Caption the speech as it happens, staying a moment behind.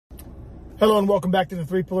Hello and welcome back to the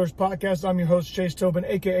Three Pillars Podcast. I'm your host, Chase Tobin,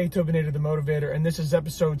 aka Tobinator the Motivator, and this is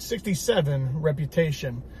episode 67,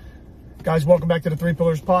 Reputation. Guys, welcome back to the Three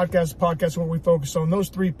Pillars Podcast where we focus on those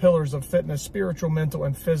three pillars of fitness, spiritual, mental,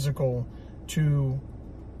 and physical, to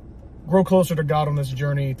grow closer to God on this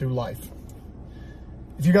journey through life.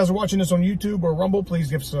 If you guys are watching this on YouTube or Rumble, please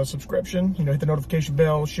give us a subscription, hit the notification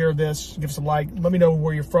bell, share this, give us a like, let me know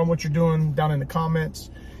where you're from, what you're doing down in the comments.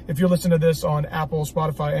 If you're listening to this on Apple,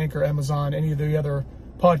 Spotify, Anchor, Amazon, any of the other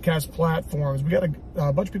podcast platforms, we got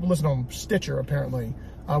a bunch of people listening on Stitcher, apparently,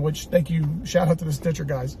 which, thank you, shout out to the Stitcher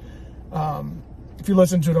guys. If you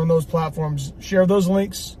listen to it on those platforms, share those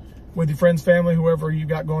links with your friends, family, whoever you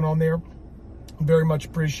got going on there. Very much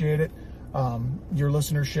appreciate it. Your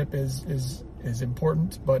listenership is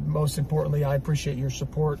important, but most importantly, I appreciate your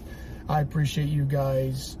support. I appreciate you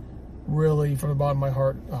guys really, from the bottom of my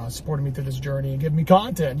heart, supporting me through this journey and giving me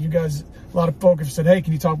content. You guys, a lot of folks have said, hey,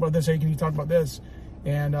 can you talk about this? Hey, can you talk about this?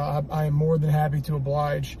 And I am more than happy to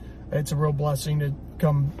oblige. It's a real blessing to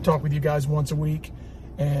come talk with you guys once a week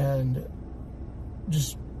and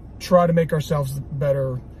just try to make ourselves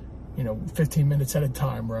better, 15 minutes at a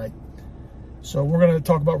time, right? So we're going to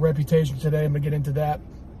talk about reputation today. I'm going to get into that.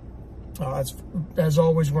 As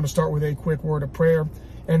always, we're going to start with a quick word of prayer,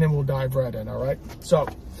 and then we'll dive right in, all right? So,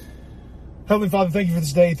 Heavenly Father, thank you for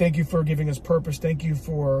this day. Thank you for giving us purpose. Thank you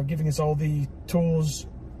for giving us all the tools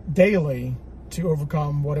daily to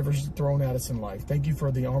overcome whatever's thrown at us in life. Thank you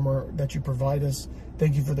for the armor that you provide us.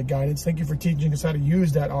 Thank you for the guidance. Thank you for teaching us how to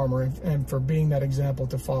use that armor and for being that example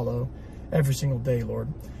to follow every single day, Lord.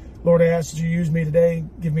 Lord, I ask that you use me today.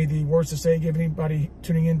 Give me the words to say. Give anybody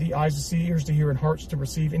tuning in the eyes to see, ears to hear, and hearts to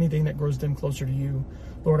receive anything that grows them closer to you.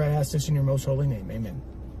 Lord, I ask this in your most holy name. Amen.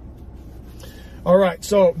 All right,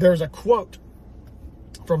 so there's a quote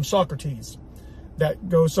from Socrates that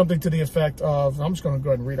goes something to the effect of, I'm just going to go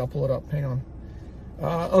ahead and read. I'll pull it up. Hang on.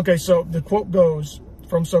 Okay, so the quote goes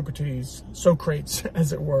from Socrates,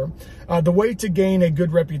 as it were. The way to gain a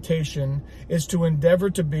good reputation is to endeavor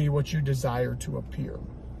to be what you desire to appear.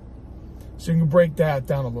 So you can break that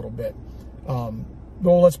down a little bit.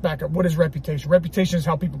 Well, let's back up. What is reputation? Reputation is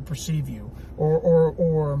how people perceive you,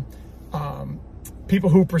 or people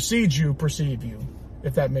who precede you perceive you,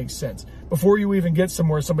 if that makes sense. Before you even get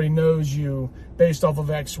somewhere, somebody knows you based off of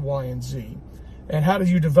X, Y, and Z. And how do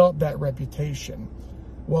you develop that reputation?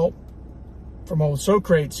 Well, from old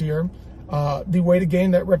Socrates here, the way to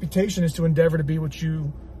gain that reputation is to endeavor to be what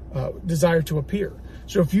you desire to appear.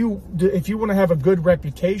 So if you want to have a good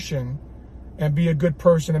reputation and be a good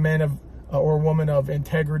person, a man of or a woman of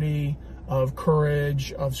integrity, of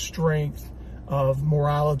courage, of strength, of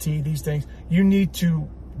morality, these things, you need to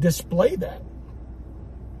display that.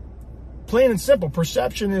 Plain and simple,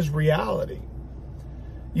 perception is reality.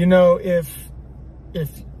 If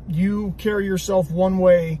you carry yourself one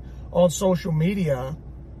way on social media,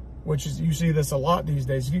 which is, you see this a lot these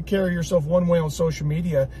days, if you carry yourself one way on social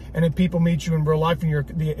media and then people meet you in real life and you're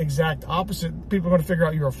the exact opposite, people are going to figure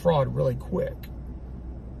out you're a fraud really quick.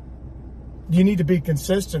 You need to be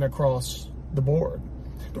consistent across the board,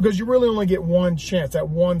 because you really only get one chance, that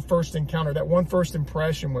one first encounter, that one first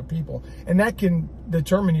impression with people, and that can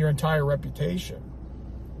determine your entire reputation.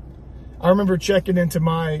 I remember checking into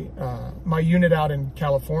my unit out in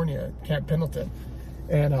California, Camp Pendleton,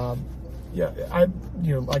 and I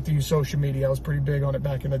like to use social media. I was pretty big on it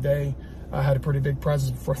back in the day. I had a pretty big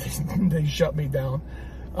presence before they shut me down.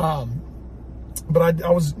 But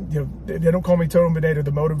I was, they don't call me Tobinator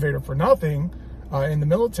the Motivator for nothing. In the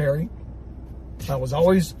military, I was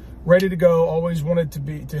always ready to go. Always wanted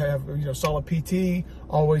to have solid PT.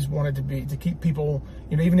 Always wanted to keep people,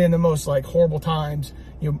 even in the most horrible times,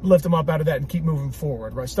 lift them up out of that and keep moving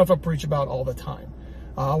forward. Right, stuff I preach about all the time.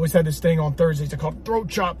 I always had this thing on Thursdays to call Throat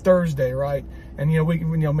Chop Thursday, right? And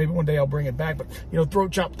maybe one day I'll bring it back, but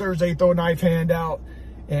Throat Chop Thursday, throw a knife hand out,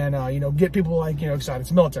 and get people excited.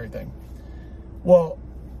 It's a military thing. Well,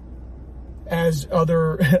 as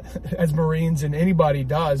Marines and anybody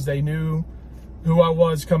does, they knew who I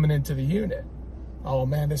was coming into the unit. Oh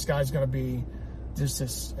man, this guy's gonna be just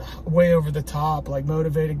this way over the top,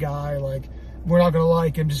 motivated guy. We're not gonna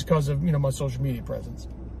like him just because of my social media presence.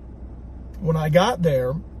 When I got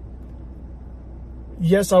there,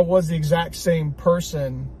 yes, I was the exact same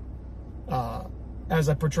person as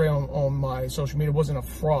I portray on my social media. It wasn't a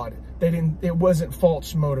fraud. It wasn't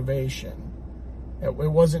false motivation. It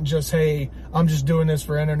wasn't just, hey, I'm just doing this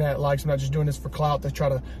for internet likes. I'm not just doing this for clout to try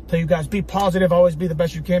to tell you guys, be positive, always be the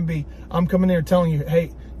best you can be. I'm coming here telling you,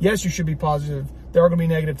 hey, yes, you should be positive. There are going to be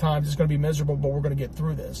negative times. It's going to be miserable, but we're going to get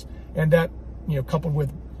through this. And that, coupled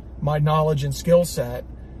with my knowledge and skill set,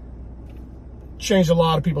 changed a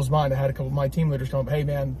lot of people's mind. I had a couple of my team leaders come up, hey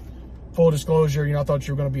man, full disclosure, I thought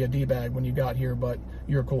you were going to be a D-bag when you got here, but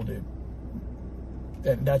you're a cool dude.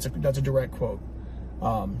 And that's a direct quote.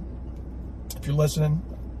 If you're listening,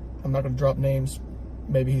 I'm not going to drop names.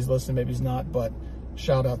 Maybe he's listening, maybe he's not, but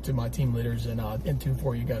shout out to my team leaders in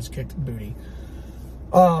 2-4. You guys kicked booty.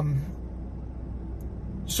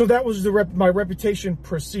 So that was my reputation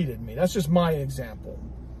preceded me. That's just my example.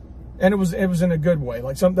 And it was in a good way.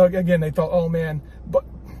 Like again, they thought, oh man, but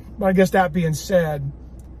I guess that being said,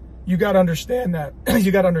 you got to understand that.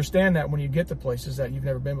 You got to understand that when you get to places that you've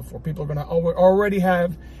never been before, people are going to already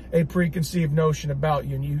have a preconceived notion about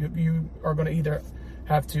you, and you are going to either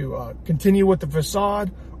have to continue with the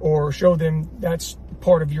facade or show them that's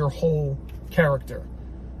part of your whole character,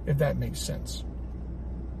 if that makes sense.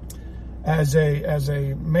 As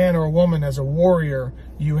a man or a woman, as a warrior,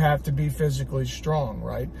 you have to be physically strong,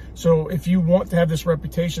 right? So if you want to have this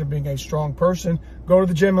reputation of being a strong person, go to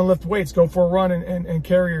the gym and lift weights, go for a run and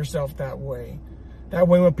carry yourself that way. That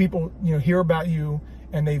way when people, hear about you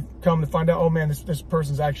and they come to find out, oh man, this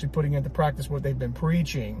person's actually putting into practice what they've been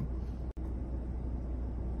preaching.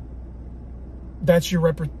 That's your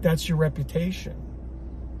reputation.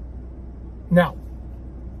 Now,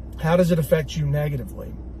 how does it affect you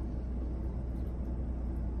negatively?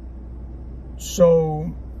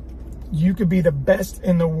 So you could be the best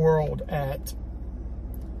in the world at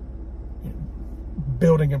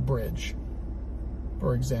building a bridge,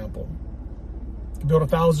 for example. You can build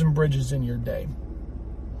 1,000 bridges in your day.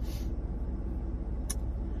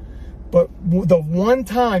 But the one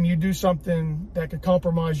time you do something that could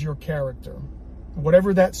compromise your character,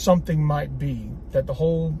 whatever that something might be, that the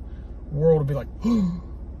whole world will be like,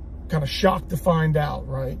 kind of shocked to find out,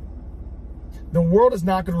 right? The world is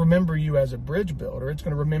not going to remember you as a bridge builder. It's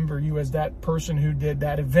going to remember you as that person who did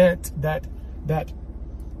that event, that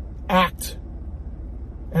act,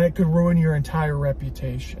 and it could ruin your entire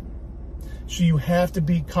reputation. So you have to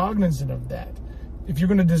be cognizant of that. If you're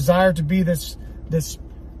going to desire to be this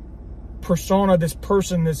persona, this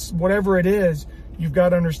person, this whatever it is, you've got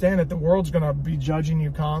to understand that the world's going to be judging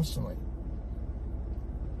you constantly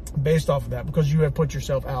based off of that, because you have put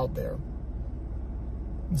yourself out there.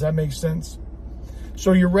 Does that make sense?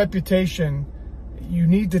 So your reputation, you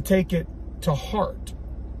need to take it to heart.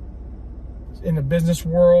 In the business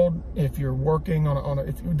world, if you're working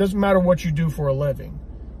it doesn't matter what you do for a living.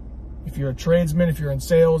 If you're a tradesman, if you're in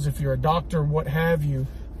sales, if you're a doctor, what have you,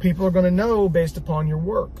 people are going to know based upon your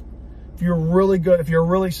work. If you're really good, if you're a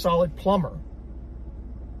really solid plumber,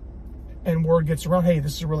 and word gets around, hey,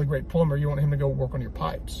 this is a really great plumber, you want him to go work on your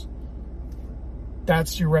pipes.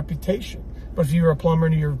 That's your reputation. But if you're a plumber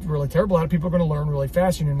and you're really terrible at it, people are going to learn really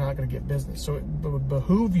fast and you're not going to get business. So it would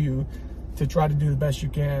behoove you to try to do the best you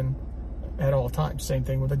can at all times. Same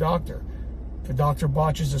thing with a doctor. If a doctor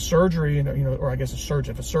botches a surgery, or I guess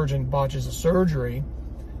if a surgeon botches a surgery,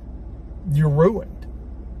 you're ruined.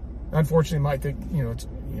 Unfortunately, it might take,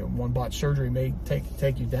 one botched surgery may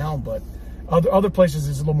take you down, but other places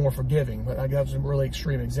it's a little more forgiving. But I got a really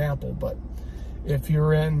extreme example. But if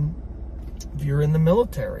you're in the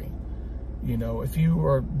military, if you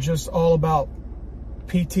are just all about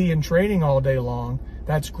PT and training all day long,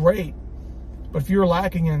 that's great. But if you're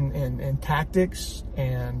lacking in tactics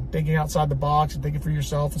and thinking outside the box and thinking for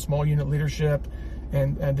yourself, and small unit leadership,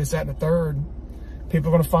 and this, that, and the third, people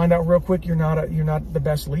are going to find out real quick you're not the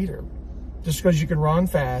best leader. Just because you can run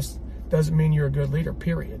fast doesn't mean you're a good leader,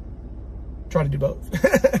 period. Try to do both.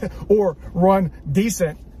 Or run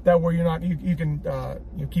decent, that way you can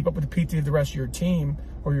keep up with the PT of the rest of your team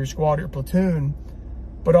or your squad or your platoon,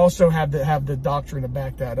 but also have the doctrine to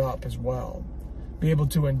back that up as well. Be able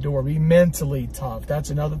to endure, be mentally tough.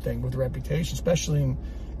 That's another thing with reputation, especially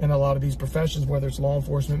in a lot of these professions, whether it's law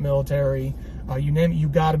enforcement, military, you name it, you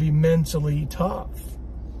got to be mentally tough.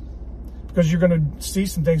 Because you're going to see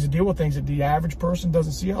some things and deal with things that the average person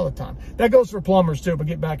doesn't see all the time. That goes for plumbers too, but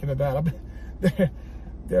get back into that.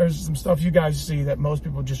 There's some stuff you guys see that most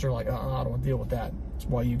people just are like, I don't want to deal with that. That's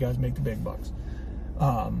why you guys make the big bucks.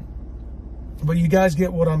 But you guys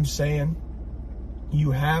get what I'm saying.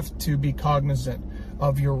 You have to be cognizant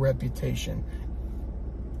of your reputation.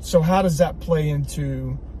 So how does that play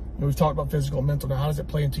into, we've talked about physical and mental, now how does it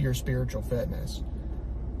play into your spiritual fitness?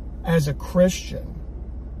 As a Christian,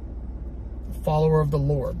 follower of the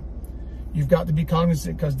Lord, you've got to be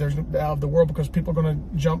cognizant because there's out of the world, because people are going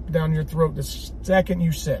to jump down your throat the second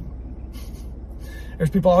you sin. There's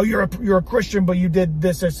people, oh, you're a Christian, but you did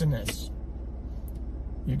this, and this.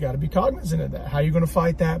 You got to be cognizant of that. How are you going to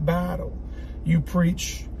fight that battle? You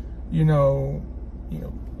preach,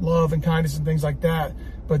 love and kindness and things like that,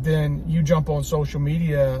 But then you jump on social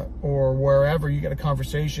media or wherever, you get a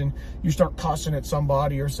conversation, you start cussing at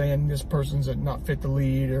somebody or saying this person's not fit to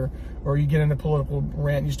lead, or you get in a political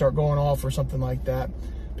rant and you start going off or something like that.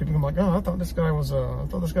 People come like, oh, I thought this guy was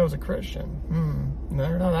a Christian.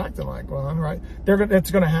 They're not acting like one, right?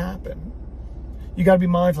 It's going to happen. You got to be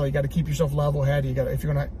mindful. You got to keep yourself level-headed. If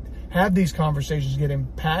you're going to have these conversations, get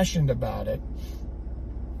impassioned about it,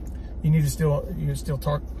 you need to still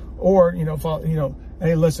talk, or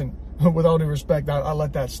hey, listen, with all due respect, I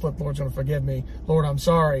let that slip. Lord's going to forgive me. Lord, I'm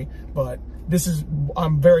sorry, but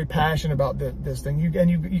I'm very passionate about this thing.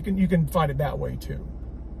 You can fight it that way too.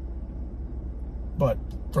 But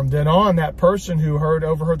from then on, that person who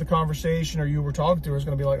overheard the conversation or you were talking to is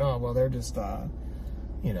going to be like, oh, well, they're just,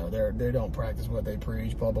 they don't practice what they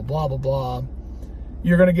preach, blah, blah, blah, blah, blah.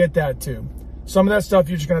 You're going to get that too. Some of that stuff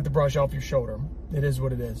you're just going to have to brush off your shoulder. It is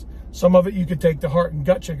what it is. Some of it you could take to heart and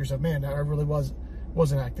gut check yourself. Man, I really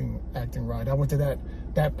wasn't acting right. I went to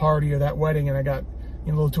that party or that wedding and I got a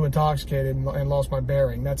little too intoxicated and lost my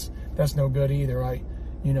bearing. That's no good either.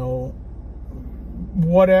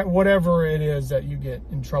 Whatever it is that you get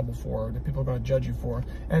in trouble for, that people are going to judge you for,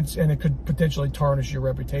 and it could potentially tarnish your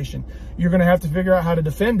reputation. You're going to have to figure out how to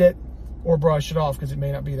defend it or brush it off, because it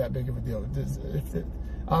may not be that big of a deal.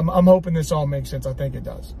 I'm hoping this all makes sense. I think it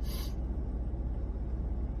does.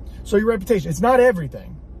 So your reputation, it's not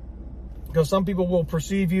everything, because some people will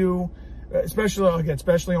perceive you,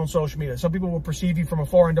 especially on social media. Some people will perceive you from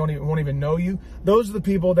afar and won't even know you. Those are the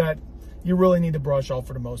people that you really need to brush off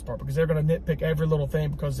for the most part, because they're going to nitpick every little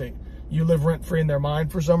thing because you live rent-free in their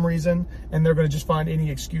mind for some reason, and they're going to just find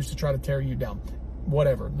any excuse to try to tear you down.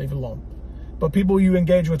 Whatever, leave it alone. But people you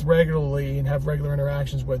engage with regularly and have regular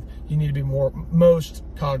interactions with, you need to be most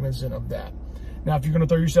cognizant of that. Now, if you're going to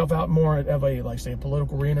throw yourself out more of a, like, say, a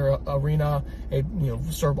political arena,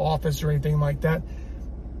 serve office or anything like that,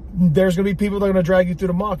 there's going to be people that are going to drag you through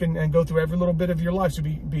the muck and go through every little bit of your life. So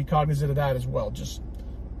be cognizant of that as well. Just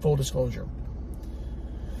full disclosure.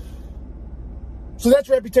 So that's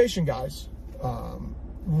reputation, guys.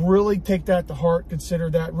 Really take that to heart. Consider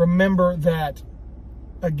that. Remember that,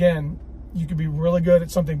 again, you could be really good at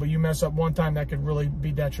something, but you mess up one time, that could really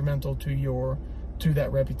be detrimental to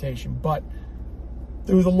that reputation. But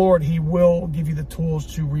through the Lord, He will give you the tools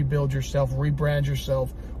to rebuild yourself, rebrand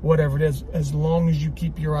yourself, whatever it is, as long as you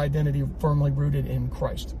keep your identity firmly rooted in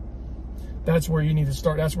Christ. That's where you need to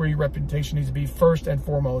start. That's where your reputation needs to be first and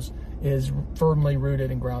foremost, is firmly rooted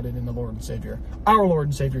and grounded in the Lord and Savior, our Lord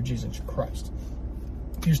and Savior, Jesus Christ.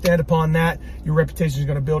 If you stand upon that, your reputation is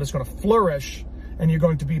going to build, it's going to flourish, and you're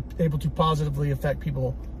going to be able to positively affect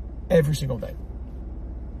people every single day.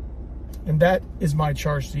 And that is my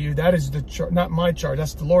charge to you. That is not my charge.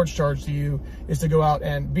 That's the Lord's charge to you, is to go out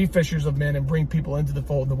and be fishers of men and bring people into the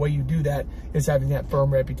fold. And the way you do that is having that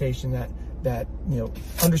firm reputation,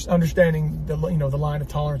 understanding the line of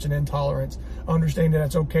tolerance and intolerance, understanding that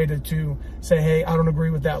it's okay to say, hey, I don't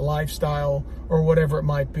agree with that lifestyle or whatever it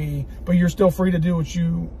might be, but you're still free to do what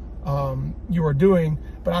you are doing.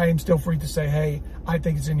 But I am still free to say, hey, I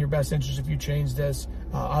think it's in your best interest if you change this.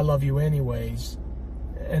 I love you anyways.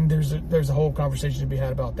 And there's a whole conversation to be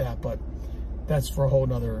had about that, but that's for a whole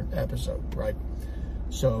nother episode, right?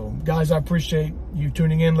 So, guys, I appreciate you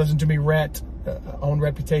tuning in, listening to me rant on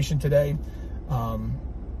reputation today.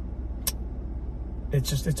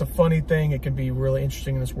 It's a funny thing. It can be really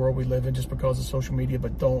interesting in this world we live in just because of social media,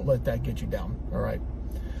 but don't let that get you down, all right?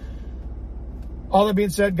 All that being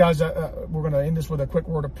said, guys, we're going to end this with a quick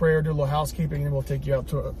word of prayer, do a little housekeeping, and we'll take you out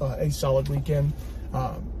to a solid weekend.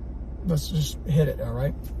 Let's just hit it, all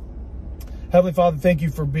right? Heavenly Father, thank you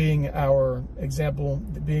for being our example,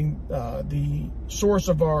 being the source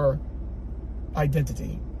of our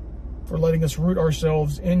identity, for letting us root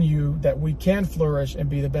ourselves in you, that we can flourish and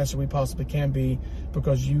be the best that we possibly can be,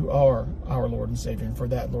 because you are our Lord and Savior. And for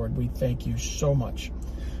that, Lord, we thank you so much.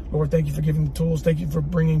 Lord, thank you for giving the tools. Thank you for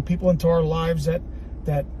bringing people into our lives that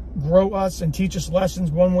grow us and teach us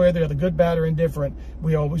lessons one way or the other, good, bad, or indifferent.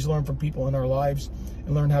 We always learn from people in our lives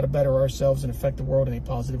and learn how to better ourselves and affect the world in a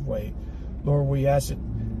positive way. Lord,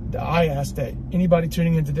 I ask that anybody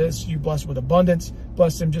tuning into this, you bless with abundance,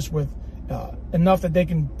 bless them just with enough that they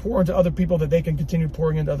can pour into other people, that they can continue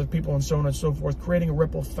pouring into other people, and so on and so forth, creating a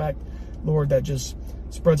ripple effect, Lord, that just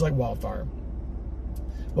spreads like wildfire.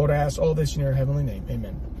 Lord, I ask all this in your heavenly name.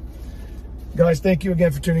 Amen. Guys, thank you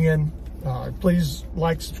again for tuning in. Please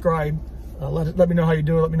like, subscribe. Let me know how you're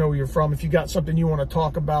doing. Let me know where you're from. If you got something you want to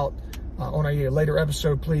talk about on a later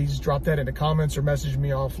episode, please drop that in the comments or message me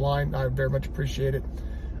offline. I very much appreciate it.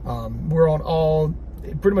 We're on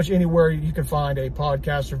pretty much anywhere you can find a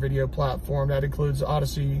podcast or video platform. That includes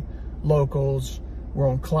Odyssey, Locals, We're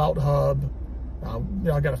on Clout Hub.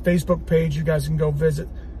 I got a Facebook page you guys can go visit.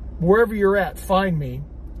 Wherever you're at, find me,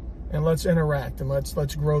 and let's interact, and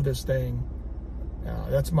let's grow this thing.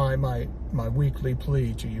 That's my weekly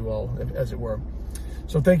plea to you all, as it were.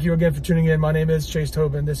 So thank you again for tuning in. My name is Chase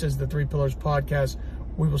Tobin. This is the Three Pillars Podcast.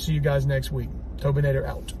 We will see you guys next week. Tobinator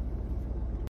out.